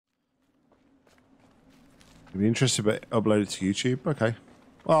You'd be interested, but upload it to YouTube? Okay.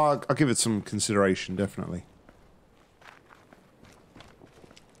 Well, I'll give it some consideration, definitely.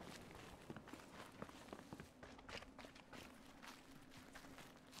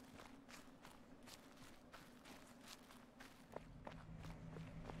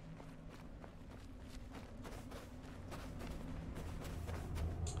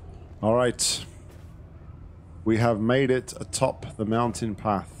 All right. We have made it atop the mountain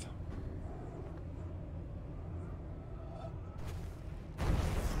path.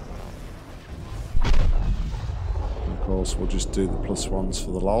 Of course, we'll just do the +1s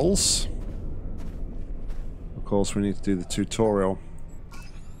for the lols. Of course, we need to do the tutorial.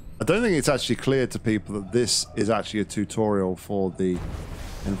 I don't think it's actually clear to people that this is actually a tutorial for the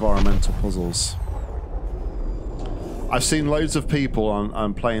environmental puzzles. I've seen loads of people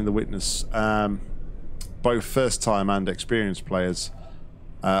on playing the Witness, both first-time and experienced players.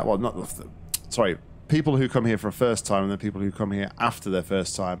 Well, sorry, people who come here for a first time and then people who come here after their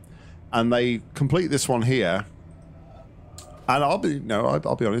first time, and they complete this one here. And I'll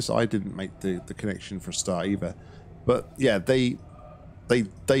be honest, I didn't make the connection for a start either. But yeah, they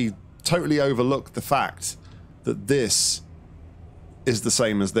totally overlook the fact that this is the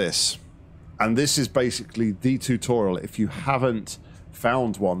same as this. And this is basically the tutorial, if you haven't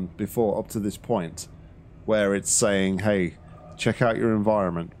found one before up to this point, where it's saying, hey, check out your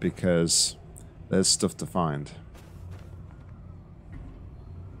environment because there's stuff to find.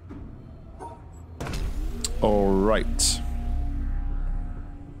 All right.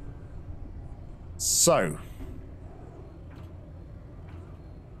 So,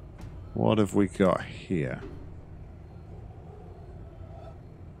 what have we got here?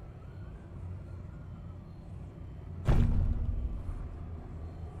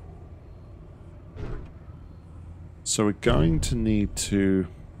 So we're going to need to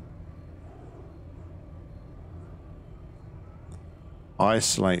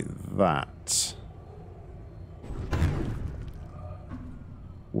isolate that.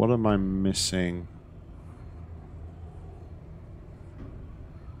 What am I missing?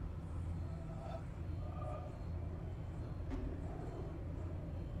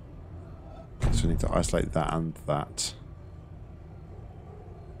 So we need to isolate that and that.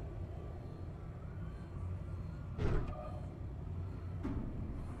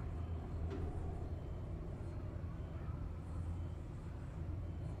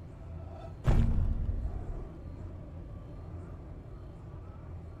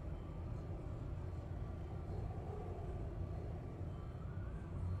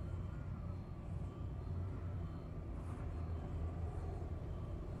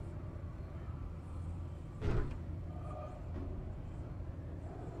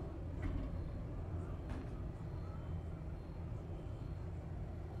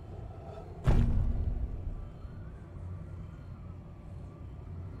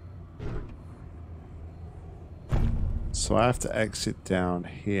 So I have to exit down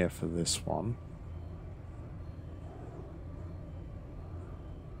here for this one.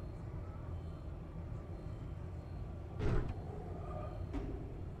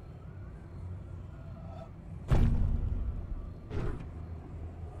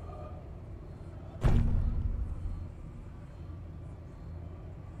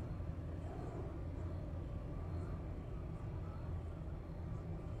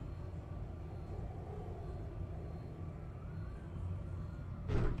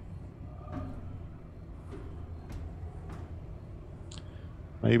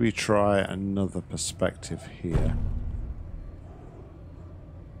 Maybe try another perspective here.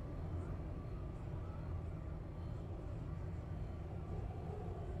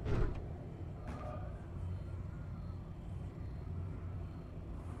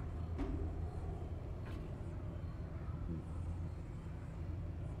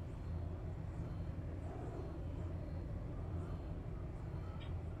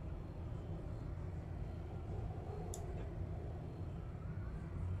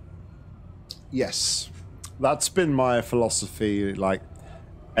 Yes, that's been my philosophy, like,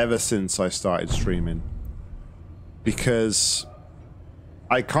 ever since I started streaming. Because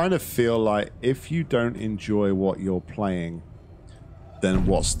I kind of feel like if you don't enjoy what you're playing, then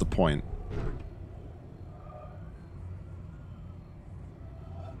what's the point?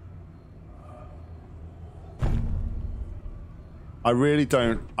 I really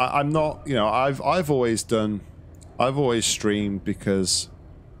don't. I'm not, you know, I've always streamed because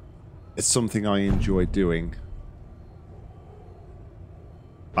it's something I enjoy doing.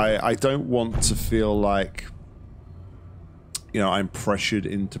 I don't want to feel like, you know, I'm pressured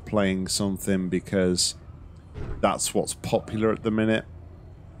into playing something because that's what's popular at the minute,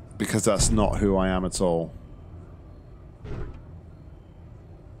 because that's not who I am at all.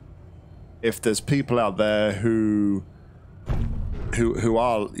 if there's people out there who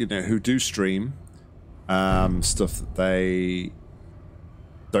are, you know, who do stream stuff that they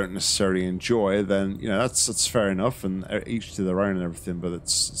don't necessarily enjoy, then, you know, that's fair enough, and each to their own and everything, but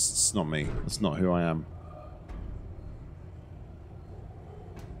it's not me. It's not who I am.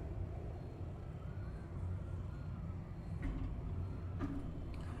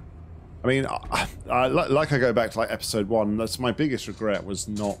 I mean, like I go back to like episode 1, that's my biggest regret, was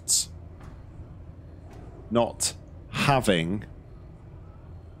not having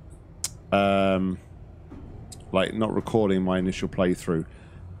like not recording my initial playthrough.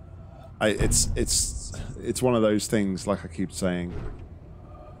 It's one of those things, like I keep saying,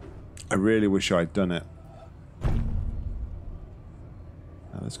 I really wish I'd done it.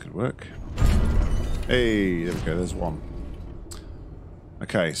 Oh, this could work. Hey, there we go, there's one.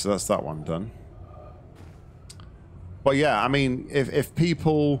 Okay, so that's that one done. But yeah, I mean, if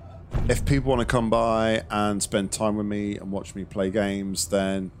people want to come by and spend time with me and watch me play games,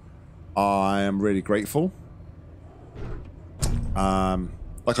 then I am really grateful.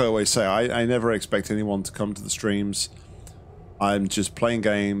 Like I always say, I never expect anyone to come to the streams. I'm just playing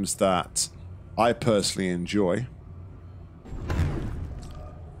games that I personally enjoy,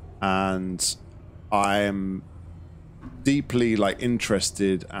 and I am deeply like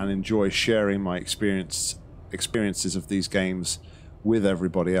interested and enjoy sharing my experiences of these games with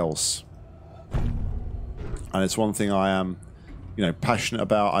everybody else. And it's one thing I am, you know, passionate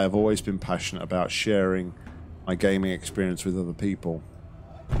about. I have always been passionate about sharing my gaming experience with other people.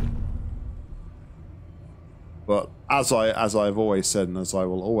 But as I've always said, and as I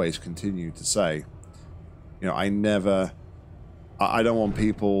will always continue to say, you know, I don't want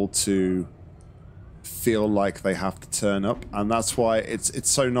people to feel like they have to turn up, and that's why it's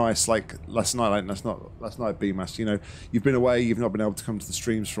so nice. Like last night BMAS, you know, you've been away, you've not been able to come to the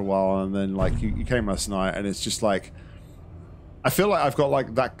streams for a while, and then like you came last night, and it's just like, I feel like I've got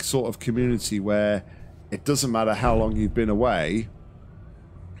like that sort of community where it doesn't matter how long you've been away,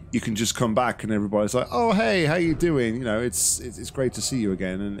 you can just come back and everybody's like, oh hey, how you doing, you know, it's great to see you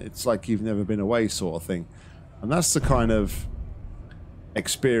again, and it's like you've never been away sort of thing. And that's the kind of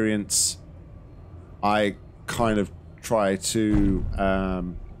experience I kind of try to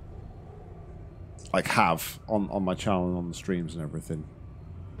like have on my channel and on the streams and everything.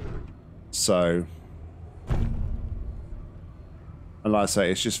 So, and like I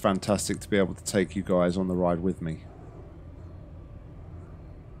say, it's just fantastic to be able to take you guys on the ride with me.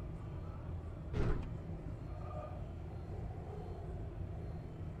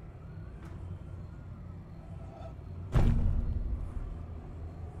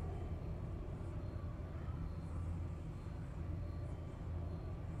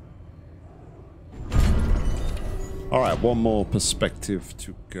 Alright, one more perspective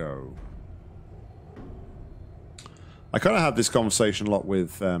to go. I kind of had this conversation a lot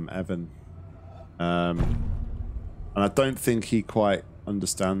with Evan. And I don't think he quite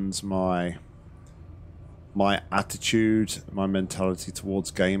understands my attitude, my mentality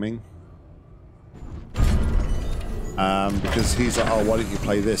towards gaming. Because he's like, oh, why don't you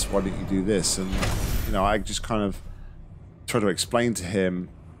play this? Why don't you do this? And, you know, I just kind of try to explain to him.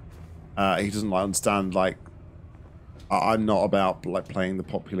 He doesn't like understand, like, I'm not about like playing the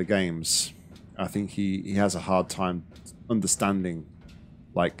popular games. I think he has a hard time understanding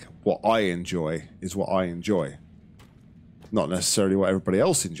like what I enjoy is what I enjoy. Not necessarily what everybody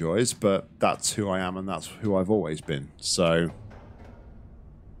else enjoys, but that's who I am and that's who I've always been. So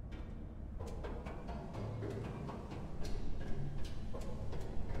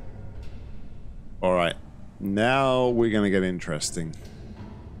all right, now we're going to get interesting.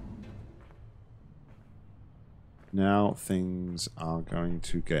 Now things are going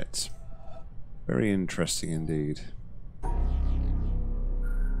to get very interesting indeed.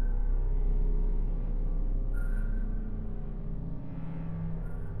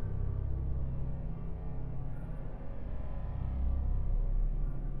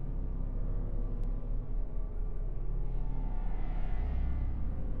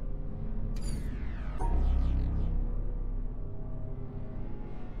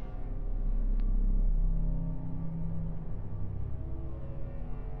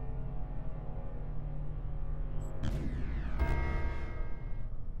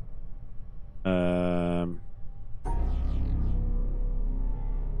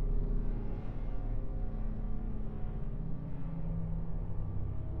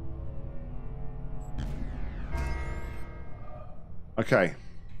 Okay,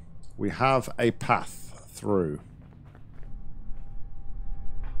 we have a path through.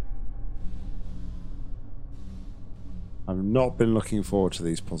 I've not been looking forward to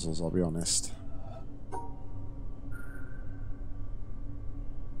these puzzles, I'll be honest.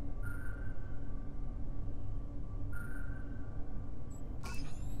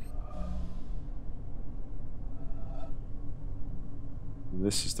 And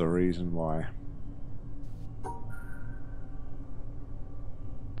this is the reason why.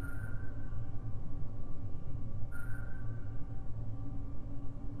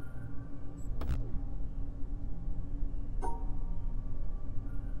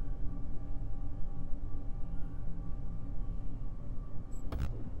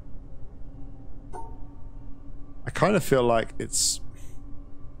 I kind of feel like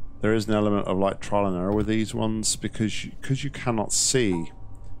there is an element of like trial and error with these ones because you cannot see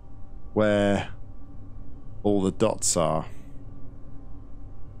where all the dots are.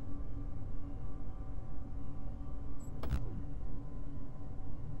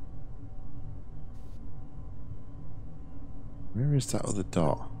 Where is that other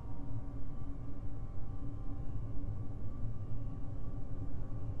dot?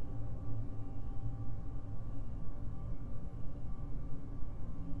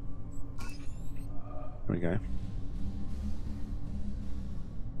 There we go.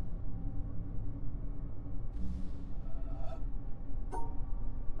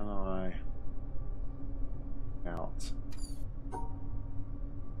 And I out.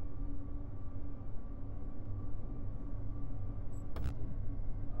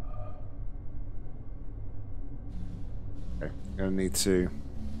 Okay, I'm gonna need to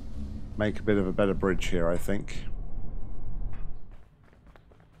make a bit of a better bridge here, I think.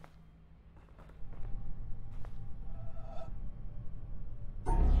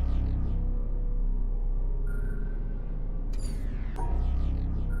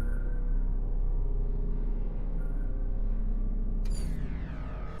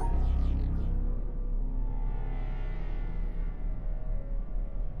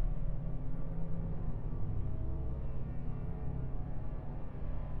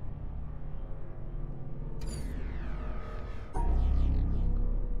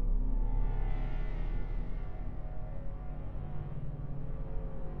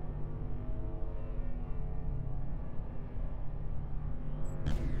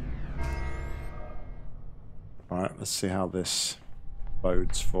 Alright, let's see how this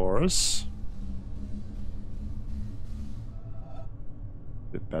bodes for us.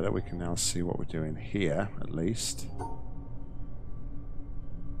 A bit better, we can now see what we're doing here, at least.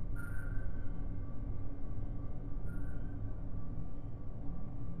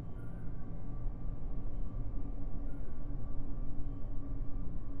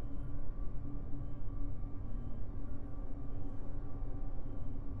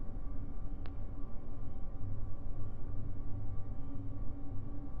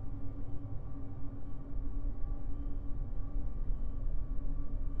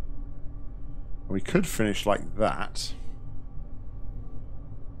 We could finish like that.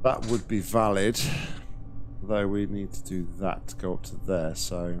 That would be valid, though we need to do that to go up to there,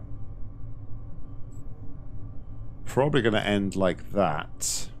 so probably going to end like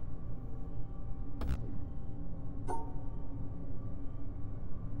that.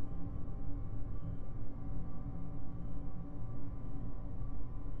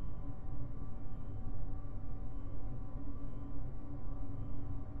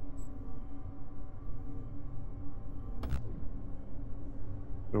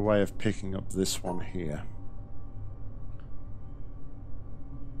 A way of picking up this one here.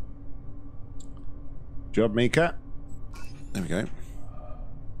 Job, Mika. There we go.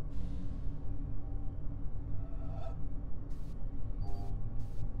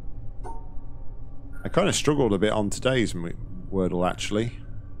 I kind of struggled a bit on today's Wordle, actually.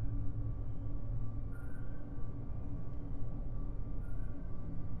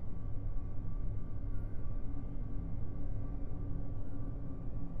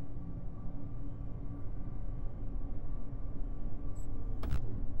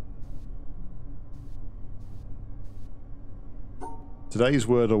 Today's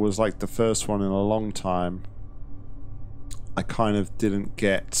Wordle was like the first one in a long time I kind of didn't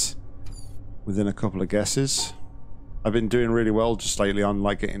get within a couple of guesses. I've been doing really well just lately on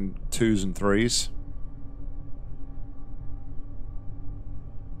like getting 2s and 3s.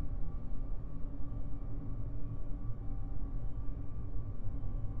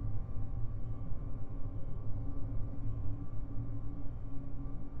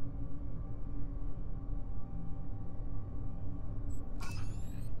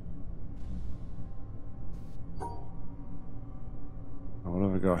 What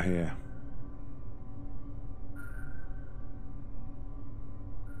have I got here?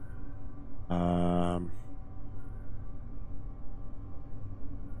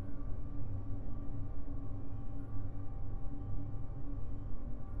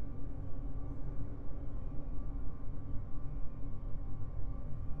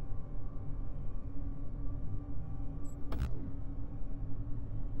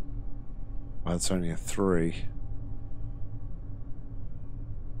 That's only a 3.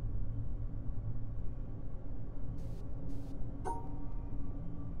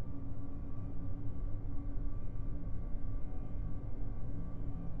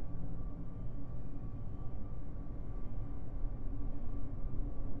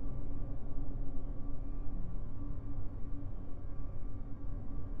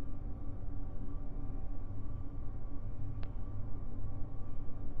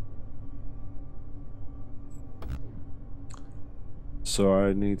 So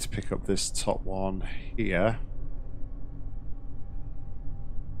I need to pick up this top one here.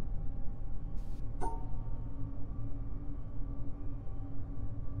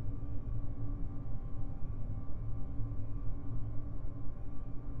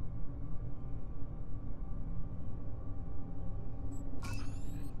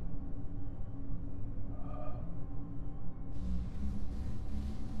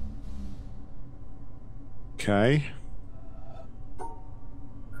 Okay.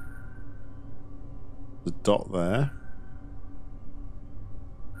 The dot there.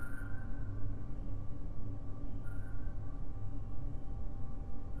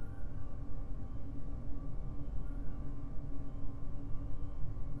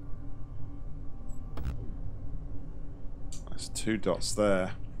 There's 2 dots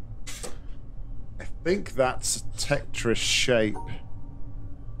there. I think that's a Tetris shape.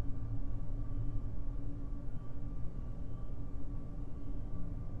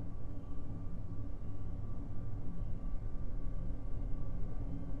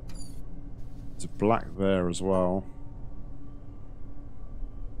 There's a black there as well.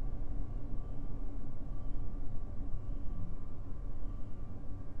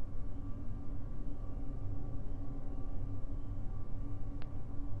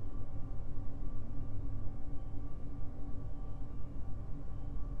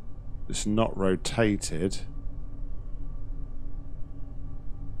 It's not rotated.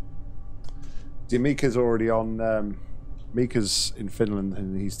 Mika's already on. Mika's in Finland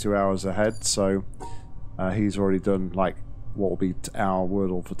and he's 2 hours ahead, so he's already done like what will be our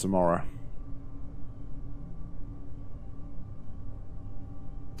Wordle for tomorrow.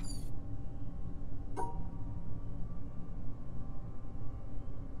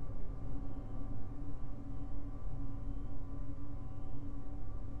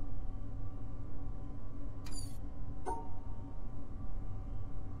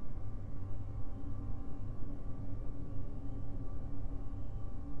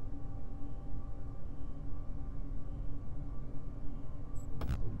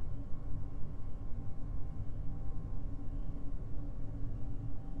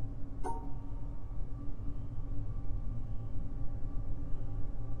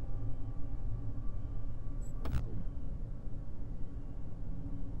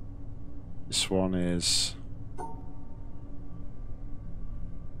 This one is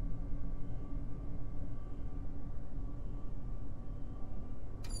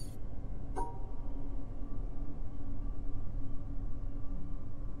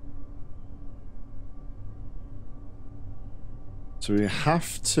so we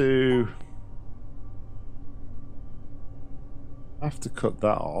have to cut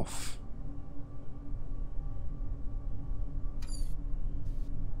that off.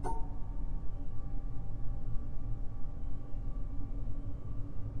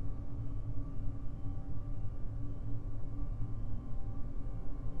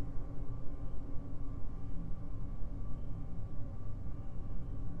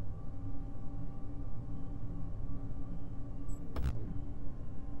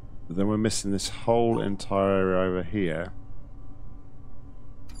 But then we're missing this whole entire area over here.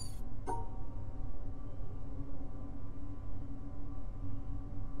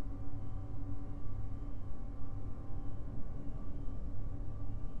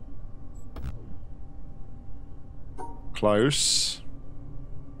 Close.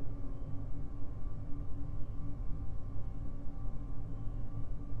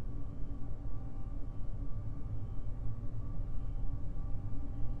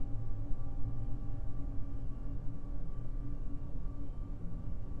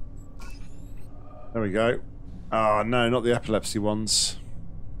 There we go. Oh no, not the epilepsy ones.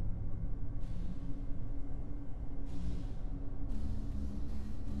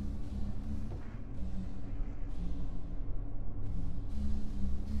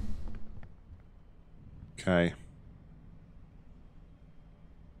 Okay.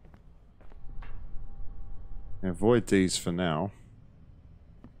 Avoid these for now.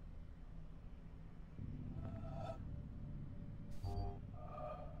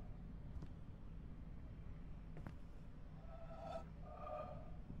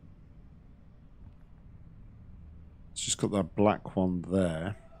 It's just got that black one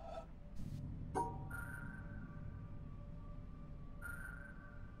there.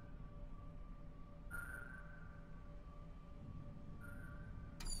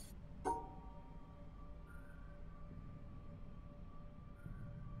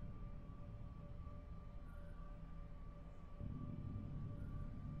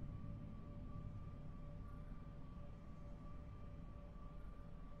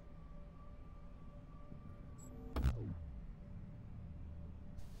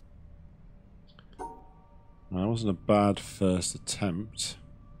 That wasn't a bad first attempt.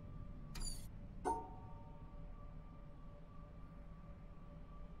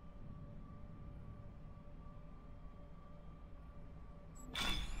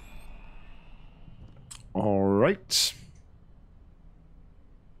 All right.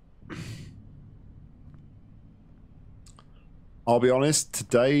 I'll be honest,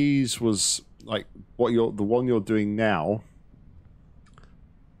 today's was like the one you're doing now,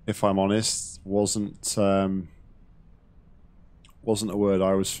 if I'm honest, wasn't a word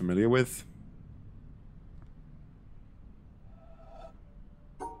I was familiar with.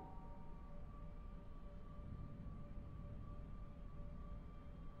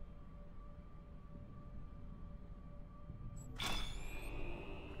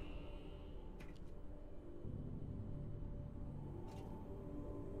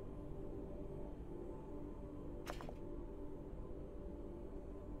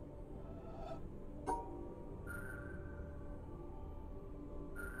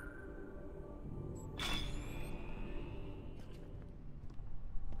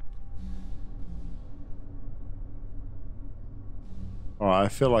 Alright, I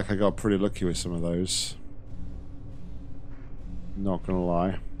feel like I got pretty lucky with some of those. Not gonna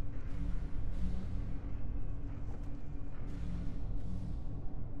lie.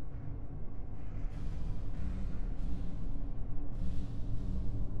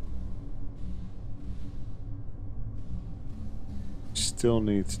 Still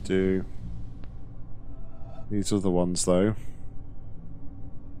need to do these other ones though.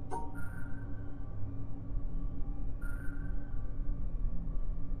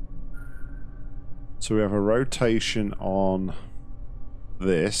 So we have a rotation on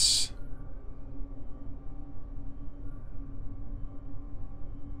this.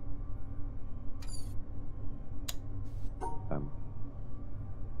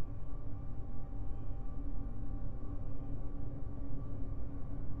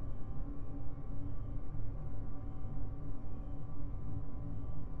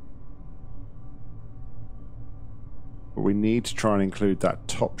 But we need to try and include that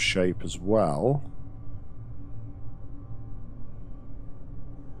top shape as well.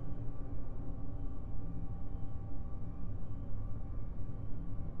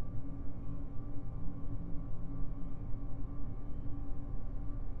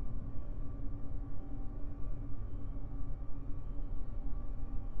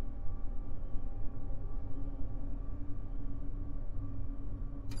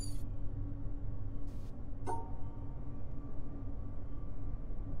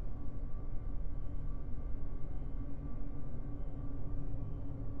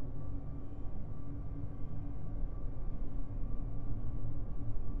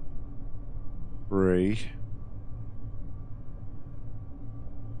 Three.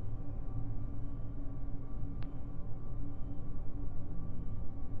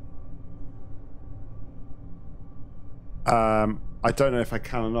 I don't know if I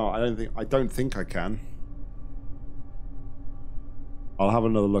can or not. I don't think I can. I'll have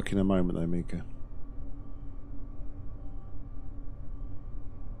another look in a moment though, Mika.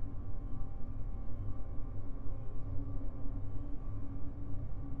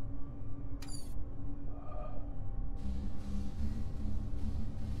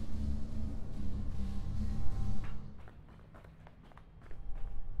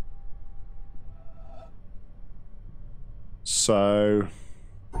 So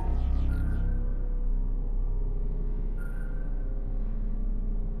I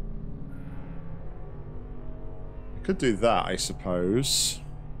could do that, I suppose.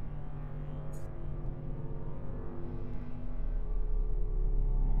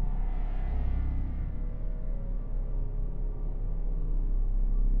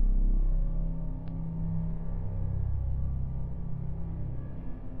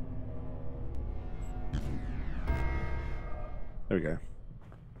 There we go.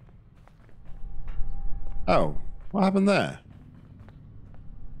 Oh, what happened there?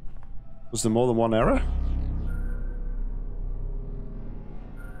 Was there more than one error?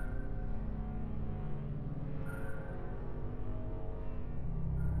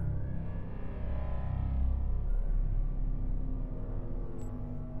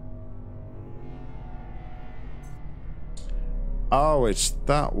 Oh, it's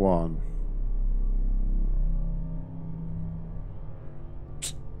that one.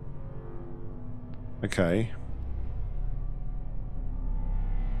 Okay.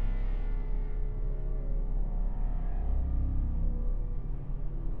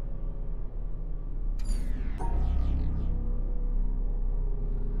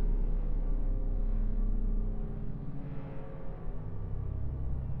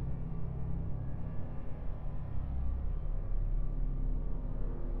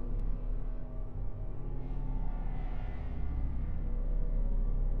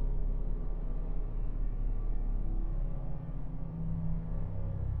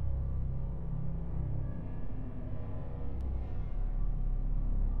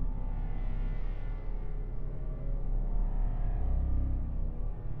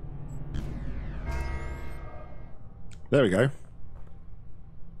 There we go.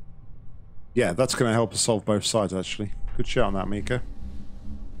 Yeah, that's going to help us solve both sides, actually. Good shout on that, Mika.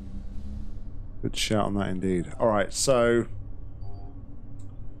 Good shout on that indeed. All right, so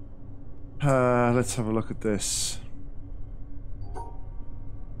let's have a look at this.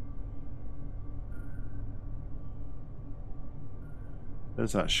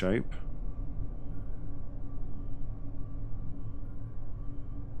 There's that shape.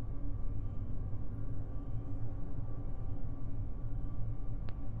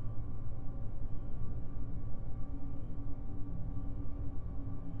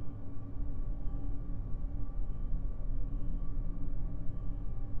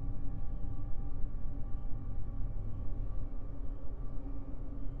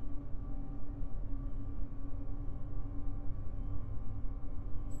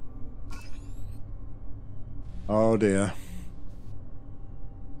 Oh dear.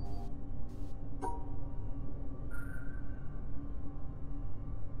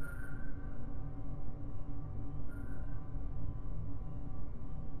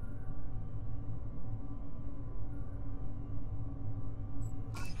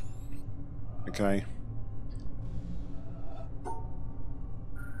 Okay.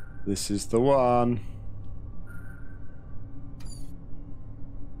 This is the one.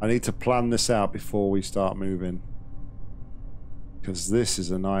 I need to plan this out before we start moving, because this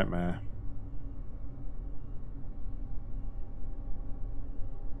is a nightmare.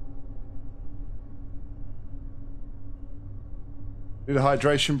 Need a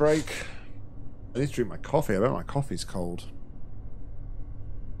hydration break. I need to drink my coffee. I bet my coffee's cold.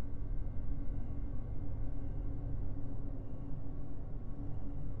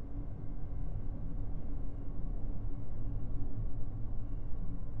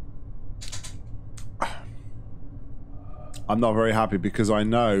 I'm not very happy because I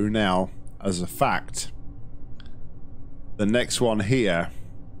know now, as a fact, the next one here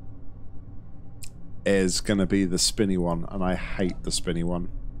is going to be the spinny one, and I hate the spinny one.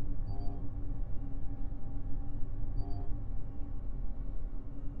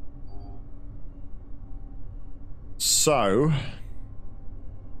 So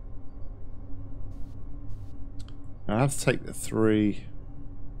I have to take the 3.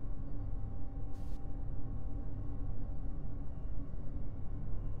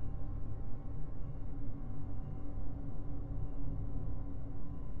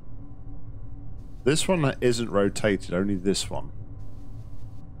 This one isn't rotated, only this one.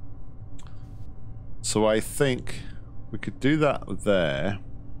 So I think we could do that there.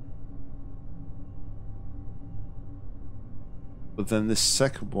 But then this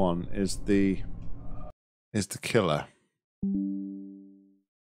second one is the killer.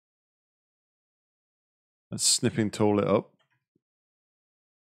 Let's snipping tool it up.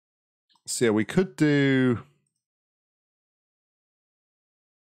 So yeah, we could do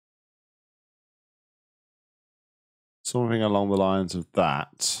something along the lines of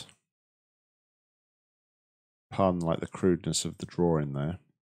that. Pardon like the crudeness of the drawing there.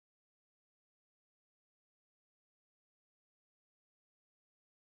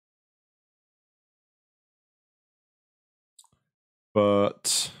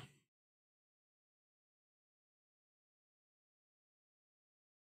 But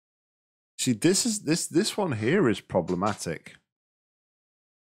see, this one here is problematic.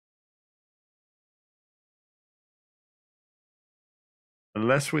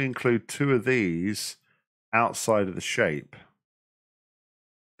 Unless we include 2 of these outside of the shape,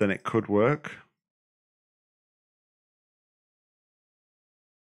 then it could work.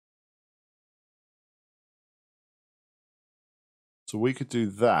 So we could do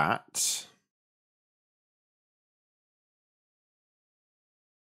that.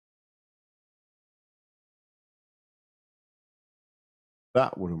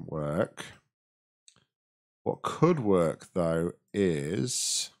 That wouldn't work. What could work, though,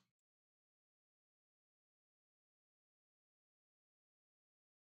 is...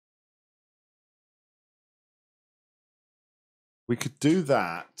 we could do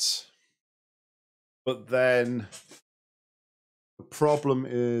that, but then the problem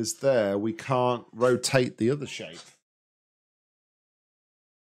is there, we can't rotate the other shape.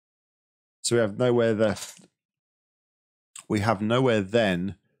 So we have nowhere there. We have nowhere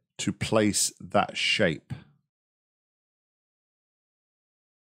then to place that shape.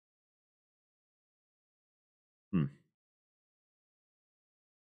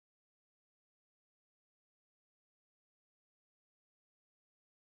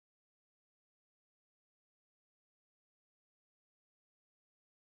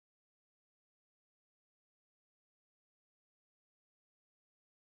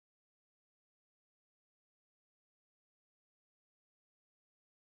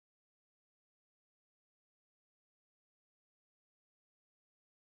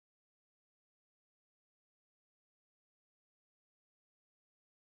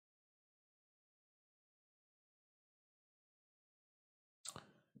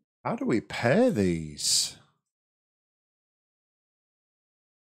 How do we pair these?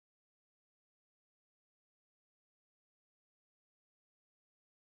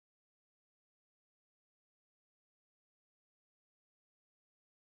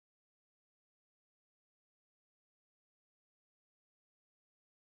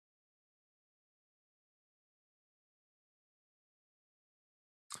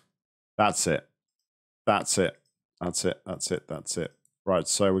 That's it. That's it. That's it. That's it. That's it. Right,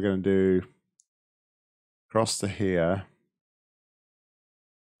 so we're going to do cross to here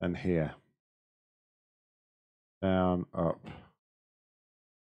and here. Down, up.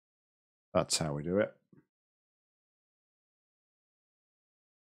 That's how we do it.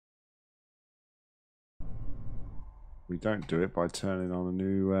 We don't do it by turning on a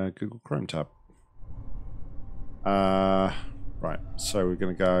new Google Chrome tab. Right, so we're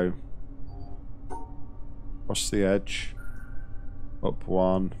going to go across the edge, up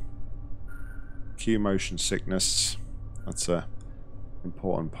one, cue motion sickness. That's a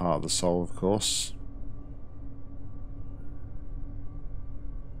important part of the solve, of course.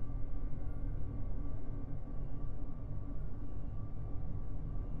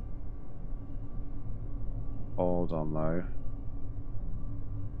 Hold on though.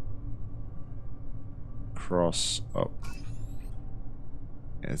 Cross up.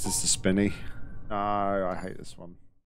 Yeah, is this the spinny? No, I hate this one.